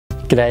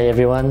G'day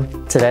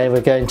everyone, today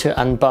we're going to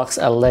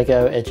unbox a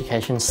LEGO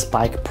Education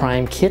Spike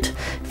Prime kit.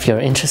 If you're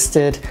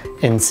interested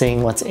in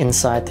seeing what's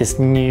inside this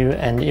new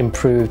and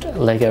improved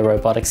LEGO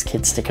robotics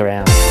kit, stick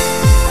around.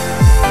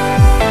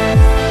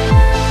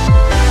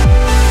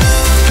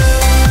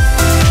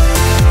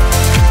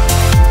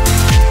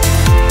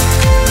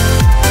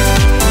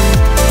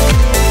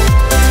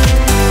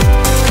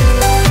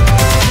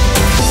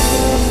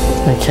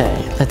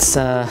 Okay, let's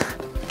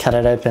cut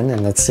it open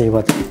and let's see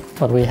what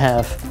we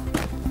have.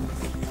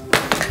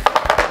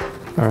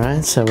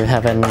 Alright, so we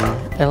have an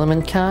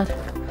element card.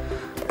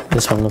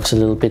 This one looks a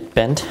little bit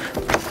bent.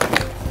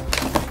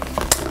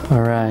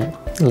 Alright,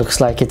 looks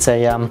like it's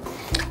a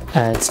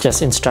it's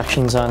just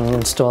instructions on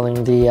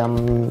installing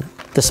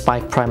the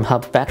Spike Prime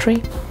Hub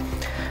battery.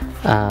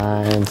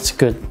 And it's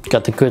good,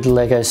 got the good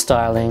LEGO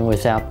styling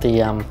without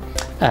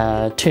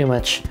the too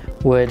much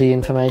wordy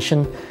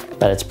information,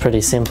 but it's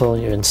pretty simple.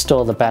 You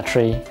install the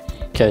battery,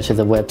 go to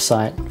the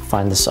website,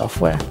 find the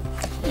software.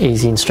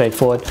 Easy and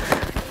straightforward.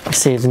 You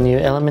see the new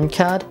element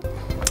card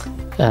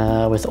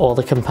with all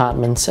the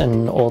compartments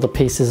and all the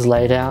pieces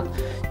laid out.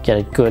 Get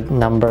a good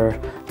number,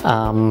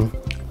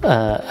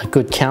 a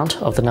good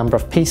count of the number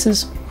of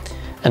pieces,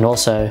 and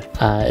also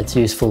it's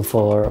useful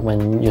for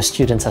when your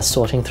students are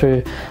sorting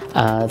through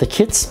the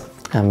kits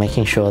and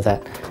making sure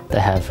that they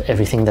have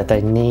everything that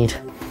they need.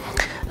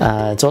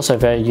 It's also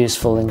very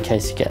useful in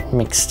case you get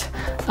mixed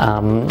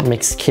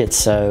kits,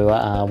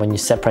 so when you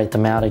separate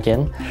them out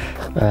again,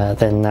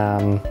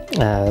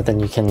 then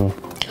you can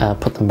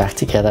put them back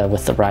together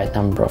with the right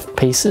number of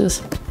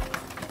pieces.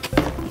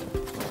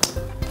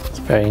 It's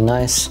very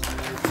nice.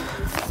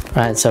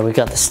 Right, so we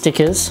got the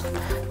stickers,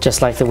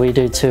 just like the We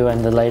Do 2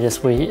 and the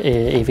latest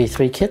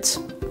EV3 kits.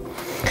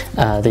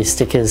 These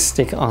stickers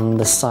stick on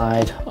the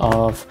side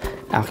of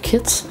our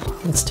kits.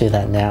 Let's do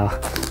that now.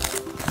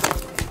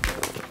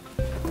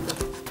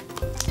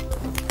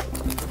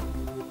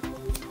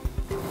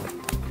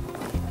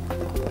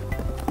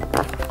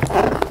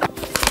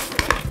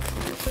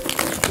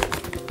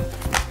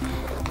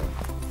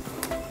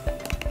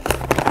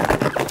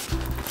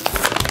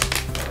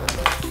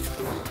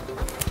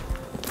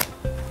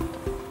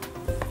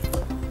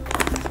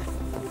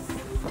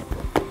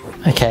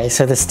 Okay,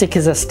 so the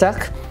stickers are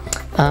stuck.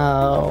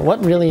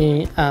 What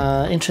really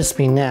interests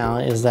me now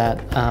is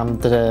that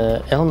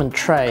the element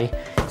tray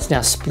is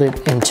now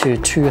split into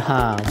two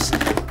halves.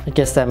 I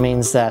guess that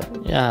means that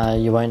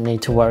you won't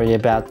need to worry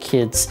about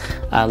kids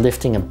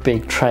lifting a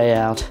big tray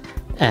out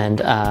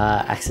and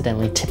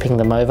accidentally tipping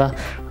them over.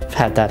 I've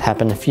had that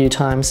happen a few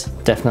times,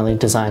 definitely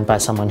designed by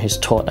someone who's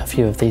taught a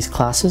few of these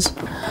classes.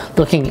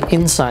 Looking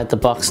inside the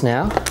box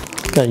now,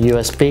 got a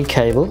USB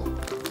cable,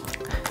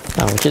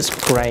 which is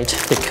great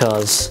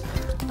because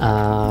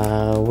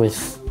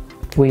with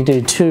We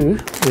Do 2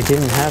 we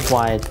didn't have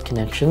wired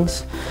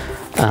connections,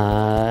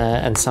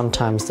 and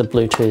sometimes the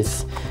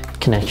Bluetooth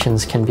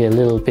connections can be a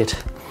little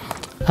bit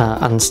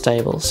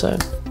unstable. So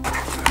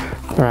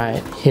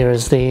right, here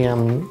is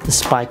the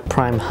Spike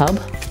Prime Hub.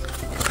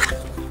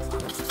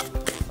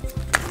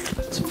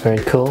 It's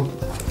very cool.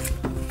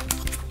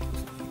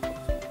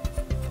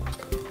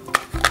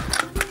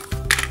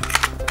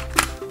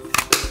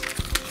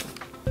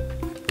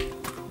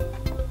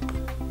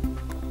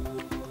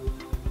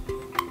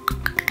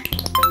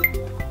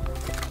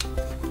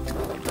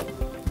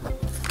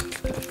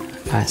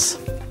 Nice.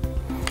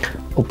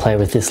 We'll play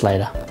with this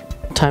later.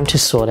 Time to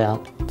sort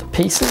out the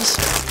pieces.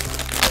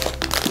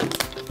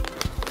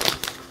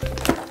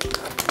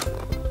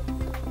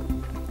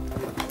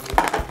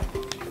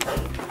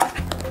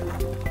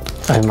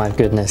 Oh my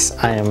goodness,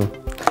 I'm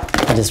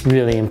just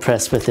really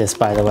impressed with this,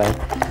 by the way.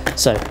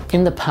 So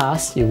in the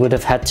past you would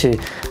have had to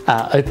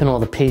open all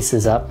the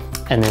pieces up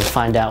and then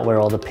find out where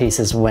all the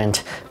pieces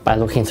went by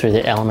looking through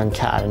the element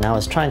card, and I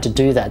was trying to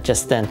do that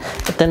just then,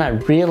 but then I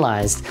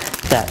realized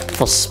that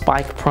for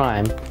Spike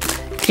Prime,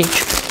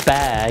 each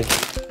bag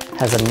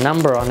has a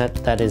number on it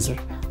that is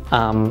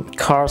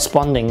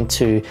corresponding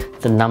to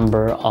the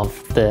number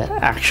of the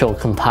actual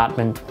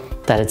compartment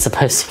that it's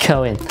supposed to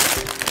go in.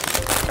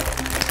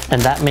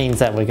 And that means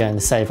that we're going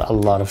to save a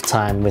lot of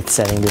time with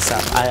setting this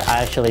up. I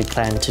actually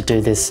planned to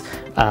do this,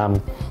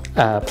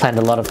 planned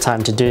a lot of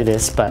time to do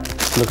this, but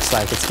looks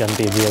like it's going to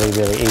be really,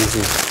 really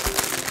easy.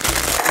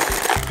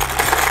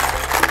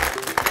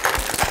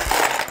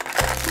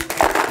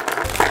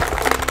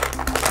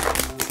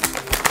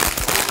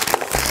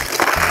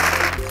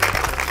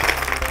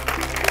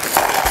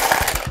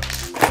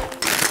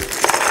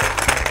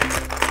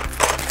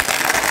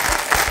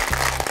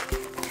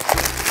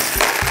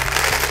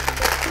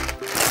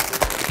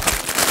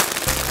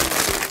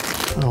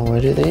 Oh,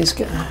 where do these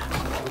go?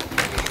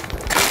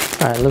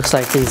 Alright, looks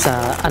like these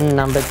are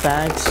unnumbered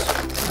bags,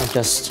 are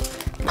just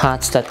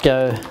parts that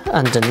go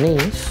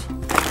underneath.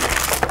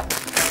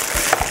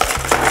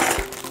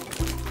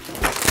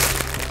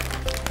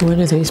 Where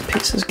do these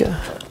pieces go?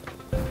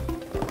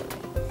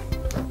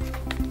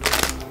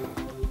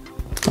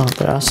 Oh,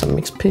 there are some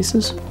mixed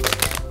pieces.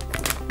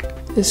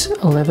 This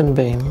 11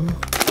 beam.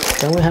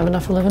 Don't we have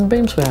enough 11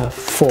 beams? We have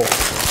 4.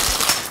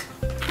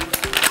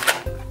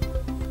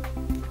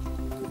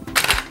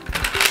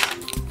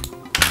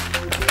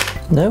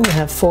 No, we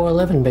have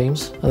 411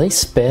 beams. Are these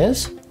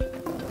spares?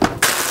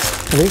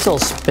 Are these all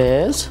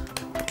spares?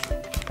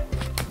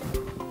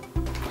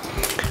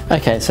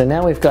 Okay, so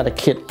now we've got a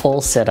kit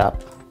all set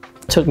up.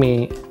 Took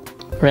me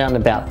around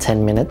about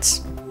 10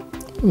 minutes,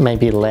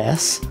 maybe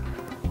less,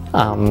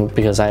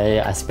 because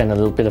I spent a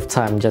little bit of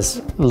time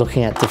just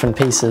looking at different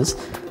pieces.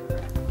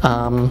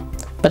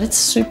 But it's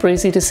super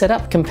easy to set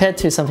up compared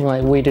to something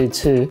like WeDo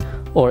 2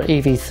 or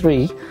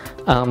EV3.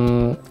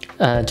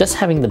 Just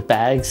having the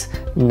bags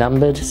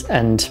numbered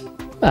and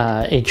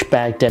each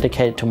bag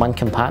dedicated to one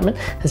compartment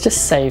has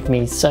just saved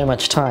me so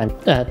much time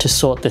to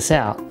sort this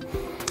out.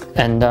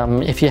 And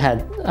if you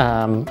had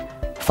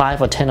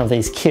 5 or 10 of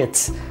these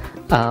kits,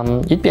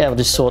 you'd be able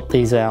to sort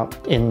these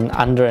out in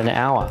under an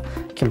hour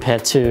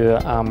compared to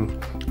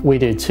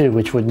WeDo 2,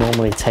 which would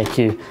normally take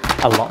you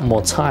a lot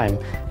more time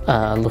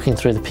looking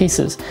through the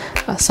pieces.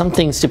 Some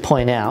things to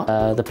point out,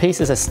 the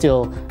pieces are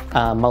still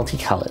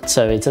multicolored,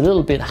 so it's a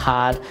little bit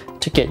hard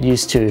to get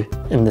used to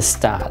in the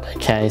start,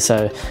 okay?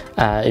 So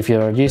if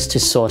you're used to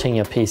sorting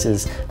your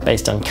pieces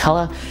based on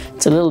color,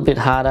 it's a little bit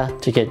harder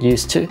to get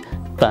used to,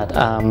 but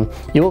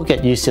you will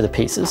get used to the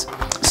pieces.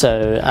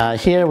 So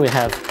here we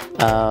have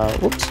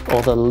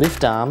all the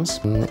lift arms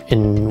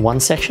in one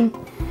section.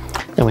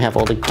 Then we have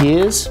all the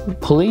gears,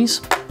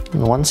 pulleys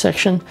in one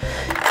section.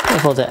 We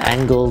have all the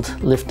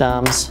angled lift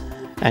arms,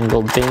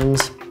 angled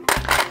beams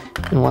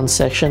in one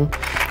section.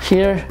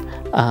 Here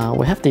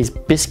we have these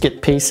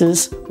biscuit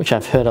pieces, which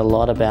I've heard a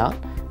lot about.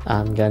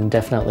 I'm going to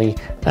definitely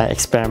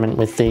experiment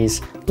with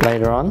these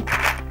later on.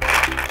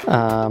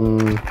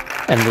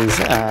 And these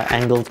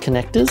angled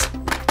connectors.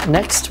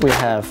 Next we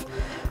have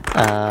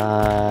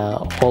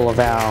all of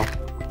our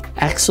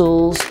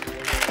axles,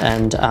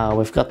 and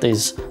we've got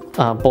these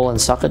ball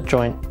and socket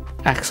joint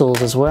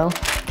axles as well.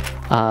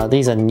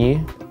 These are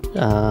new.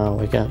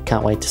 We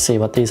can't wait to see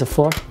what these are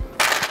for.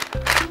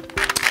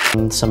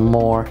 And some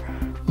more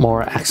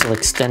axle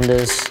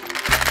extenders,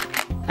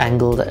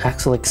 angled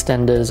axle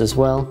extenders as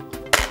well.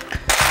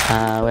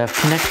 We have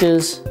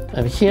connectors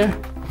over here.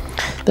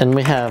 Then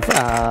we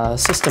have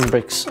system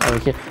bricks over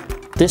here.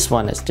 This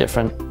one is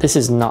different. This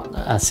is not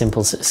a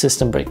simple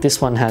system brick. This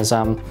one has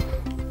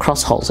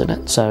cross holes in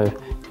it, so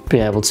you'll be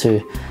able to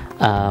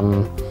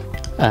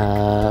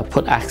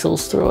put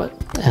axles through it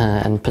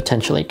and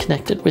potentially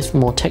connect it with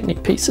more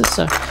Technic pieces.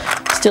 So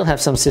still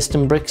have some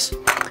system bricks,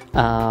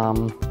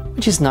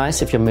 which is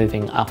nice if you're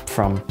moving up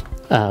from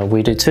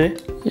WeDo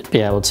 2. You'd be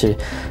able to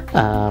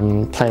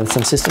play with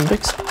some system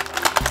bricks.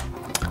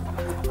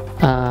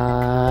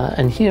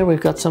 And here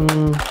we've got some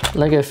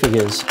Lego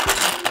figures.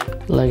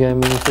 Lego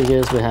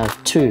minifigures. We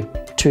have two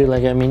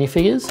Lego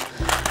minifigures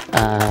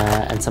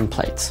and some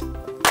plates.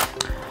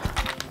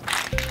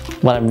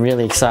 What I'm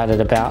really excited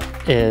about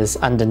is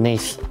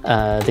underneath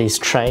these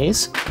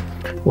trays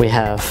we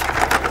have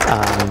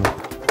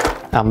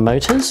our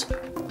motors.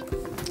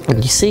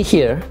 And you see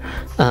here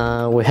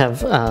we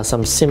have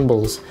some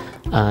symbols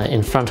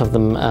in front of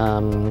them,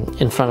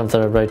 in front of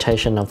the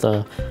rotation of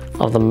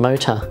the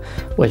motor,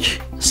 which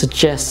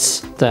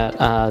suggests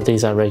that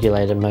these are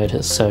regulated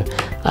motors. So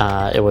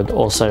it would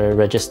also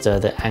register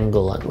the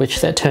angle at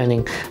which they're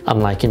turning,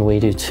 unlike in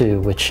WeDo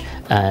 2, which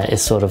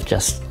is sort of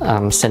just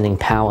sending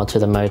power to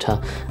the motor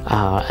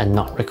and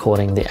not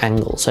recording the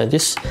angle. So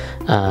this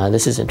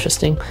is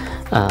interesting.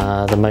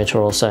 The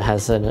motor also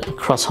has a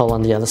cross hole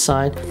on the other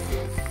side,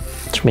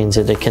 which means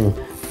that it can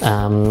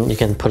you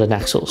can put an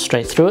axle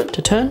straight through it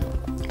to turn.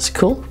 It's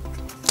cool.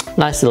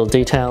 Nice little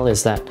detail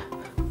is that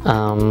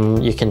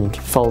you can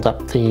fold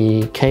up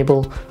the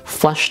cable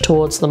flush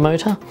towards the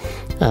motor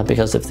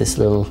because of this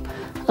little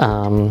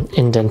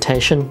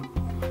indentation.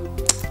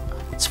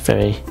 It's a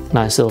very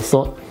nice little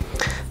thought.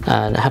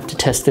 And I have to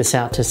test this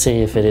out to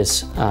see if it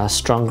is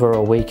stronger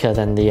or weaker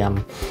than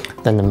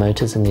the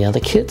motors in the other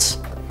kits.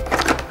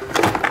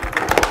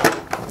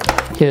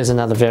 Here's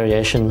another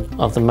variation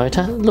of the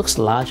motor. It looks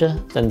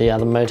larger than the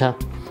other motor.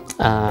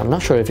 I'm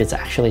not sure if it's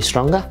actually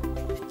stronger.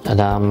 And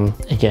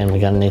again, we're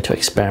going to need to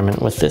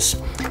experiment with this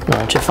in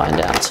order to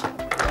find out.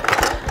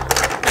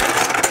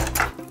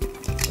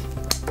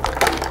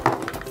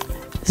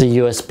 There's a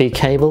USB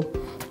cable.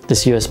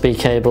 This USB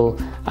cable,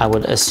 I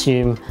would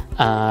assume,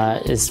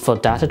 is for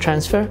data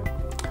transfer.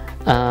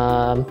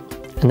 And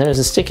there's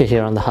a sticker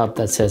here on the hub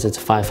that says it's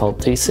a 5-volt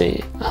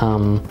DC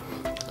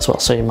as well.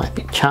 So you might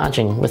be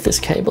charging with this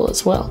cable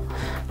as well,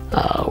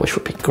 which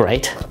would be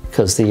great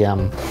because the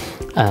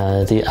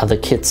other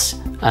kits,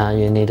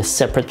 you need a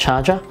separate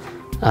charger.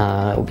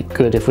 It would be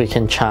good if we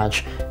can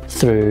charge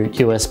through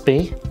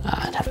USB.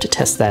 I'd have to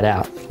test that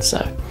out, so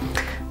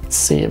let's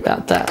see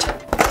about that.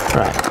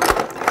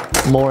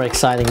 Right, more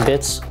exciting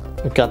bits.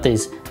 We've got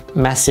these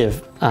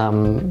massive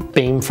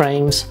beam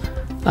frames.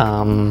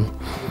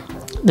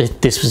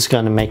 This was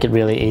going to make it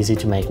really easy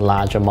to make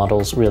larger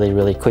models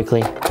really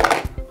quickly.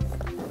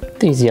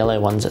 These yellow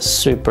ones are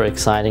super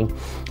exciting.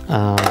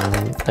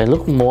 They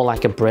look more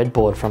like a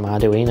breadboard from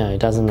Arduino,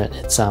 doesn't it?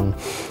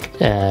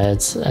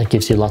 It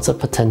gives you lots of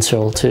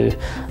potential to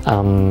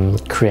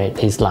create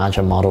these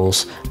larger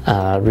models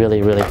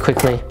really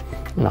quickly.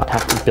 not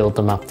have to build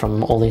them up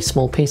from all these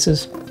small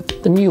pieces.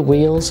 The new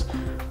wheels,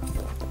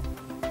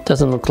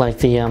 doesn't look like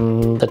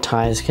the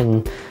tires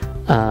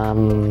are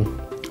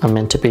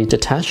meant to be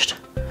detached,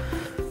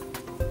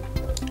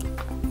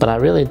 but I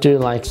really do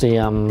like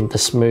the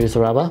smooth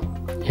rubber.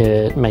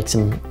 It makes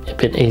them a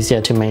bit easier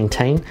to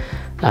maintain,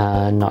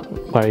 not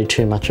worry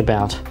too much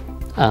about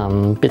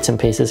bits and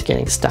pieces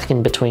getting stuck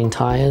in between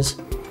tires,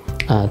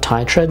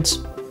 tire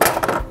treads.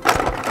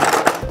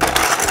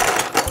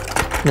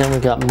 Then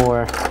we've got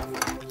more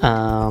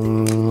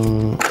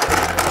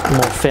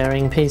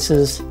fairing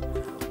pieces,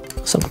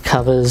 some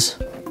covers,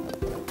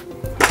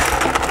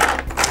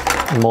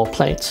 and more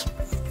plates.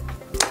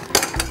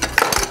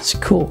 It's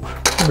cool,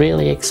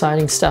 really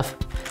exciting stuff.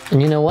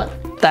 And you know what?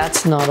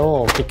 That's not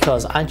all,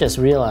 because I just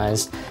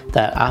realized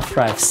that after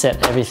I've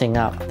set everything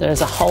up,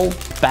 there's a whole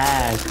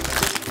bag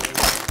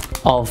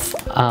of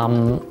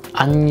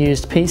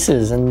unused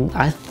pieces, and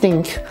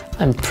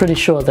I'm pretty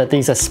sure that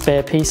these are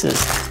spare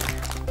pieces.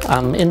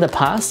 In the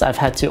past, I've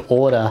had to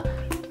order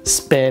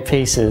spare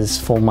pieces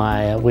for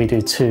my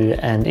WeDo 2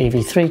 and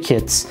EV3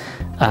 kits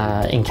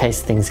in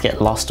case things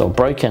get lost or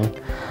broken.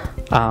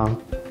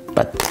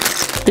 But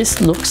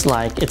this looks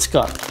like it's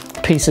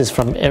got pieces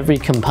from every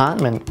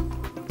compartment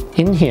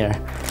in here.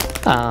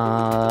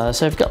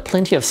 So I've got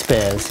plenty of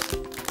spares.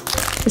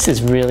 This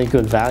is really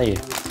good value.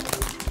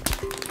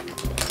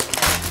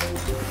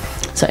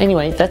 So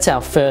anyway, that's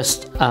our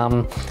first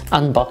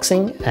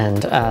unboxing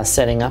and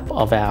setting up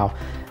of our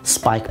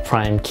Spike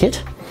Prime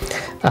kit.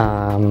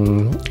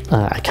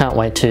 I can't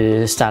wait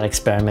to start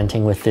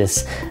experimenting with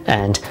this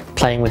and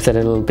playing with it a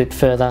little bit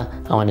further.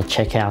 I want to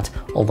check out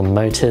all the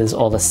motors,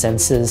 all the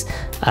sensors,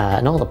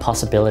 and all the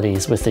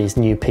possibilities with these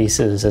new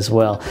pieces as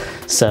well.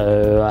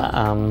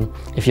 So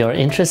if you're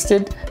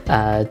interested,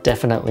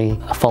 definitely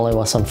follow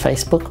us on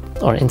Facebook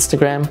or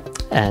Instagram,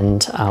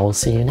 and I will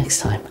see you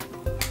next time.